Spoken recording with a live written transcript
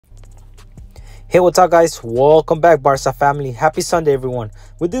Hey, what's up guys? Welcome back, Barca family. Happy Sunday everyone.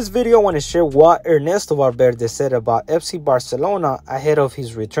 With this video I want to share what Ernesto Valverde said about FC Barcelona ahead of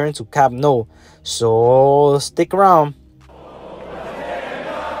his return to Camp Nou. So stick around.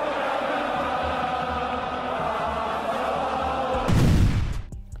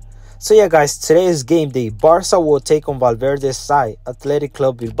 So yeah guys, today is game day. Barca will take on Valverde's side, Athletic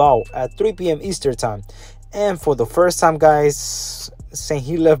Club Bilbao, at 3 p.m. Eastern time. And for the first time guys, since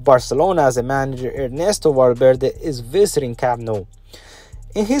he left Barcelona as a manager, Ernesto Valverde is visiting Camp Nou.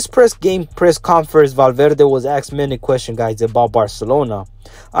 In his press conference, Valverde was asked many questions guys about Barcelona.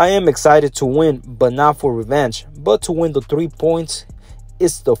 I am excited to win, but not for revenge, but to win the 3 points.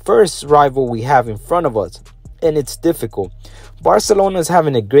 It's the first rival we have in front of us, and it's difficult. Barcelona is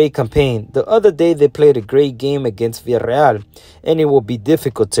having a great campaign. The other day they played a great game against Villarreal, and it will be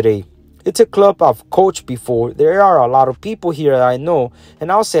difficult today. It's a club I've coached before. There are a lot of people here that I know,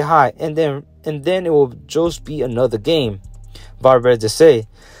 and I'll say hi, and then it will just be another game, Valverde say.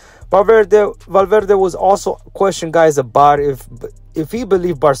 Valverde was also questioned guys about if he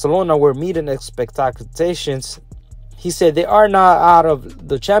believed Barcelona were meeting expectations. He said they are not out of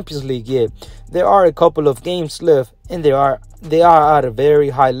the Champions League yet. There are a couple of games left, and they are at a very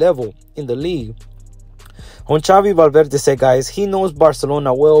high level in the league. On Xavi, Valverde said, guys, he knows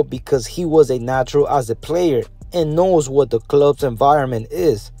Barcelona well because he was a natural as a player and knows what the club's environment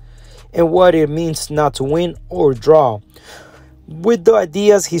is and what it means not to win or draw. With the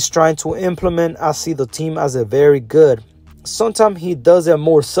ideas he's trying to implement, I see the team as a very good. Sometimes he does it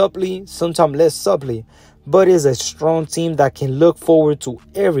more subtly, sometimes less subtly, but it's a strong team that can look forward to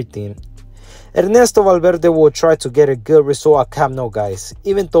everything. Ernesto Valverde will try to get a good result at Camp Nou, guys.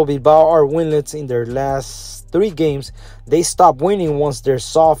 Even though Bilbao are winless in their last 3 games, they stopped winning once their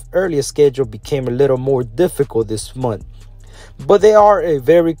soft early schedule became a little more difficult this month. But they are a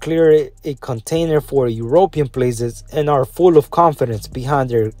very clear a container for European places and are full of confidence behind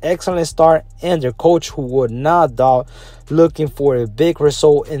their excellent start and their coach, who would not doubt looking for a big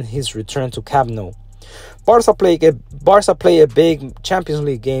result in his return to Camp Nou. Barca play a big Champions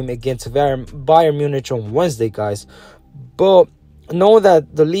League game against Bayern Munich on Wednesday, guys. But know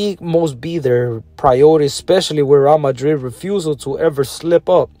that the league must be their priority, especially with Real Madrid refusal to ever slip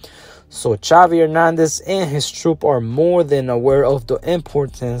up. So Xavi Hernandez and his troop are more than aware of the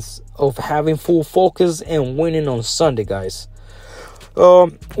importance of having full focus and winning on Sunday, guys.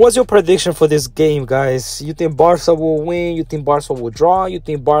 What's your prediction for this game, guys? You think Barca will win? You think Barca will draw? You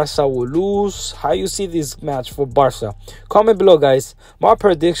think Barca will lose? How you see this match for Barca? Comment below, guys. My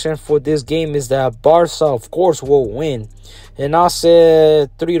prediction for this game is that Barca, of course, will win, and I'll say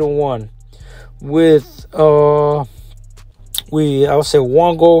 3-1 with I'll say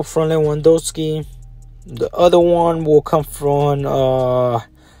 1 goal from Lewandowski. The other one will come from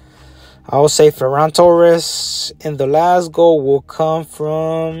I will say Ferran Torres, and the last goal will come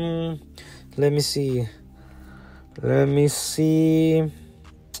from, let me see,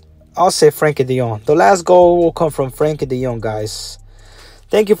 I'll say Frenkie de Jong. The last goal will come from Frenkie de Jong, guys.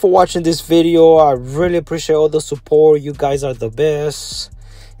 Thank you for watching this video. I really appreciate all the support. You guys are the best,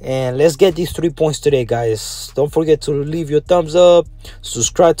 and let's get these 3 points today, guys. Don't forget to leave your thumbs up,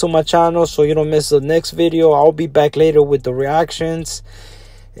 subscribe to my channel so you don't miss the next video. I'll be back later with the reactions.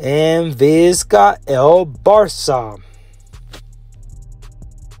 And Visca el Barça.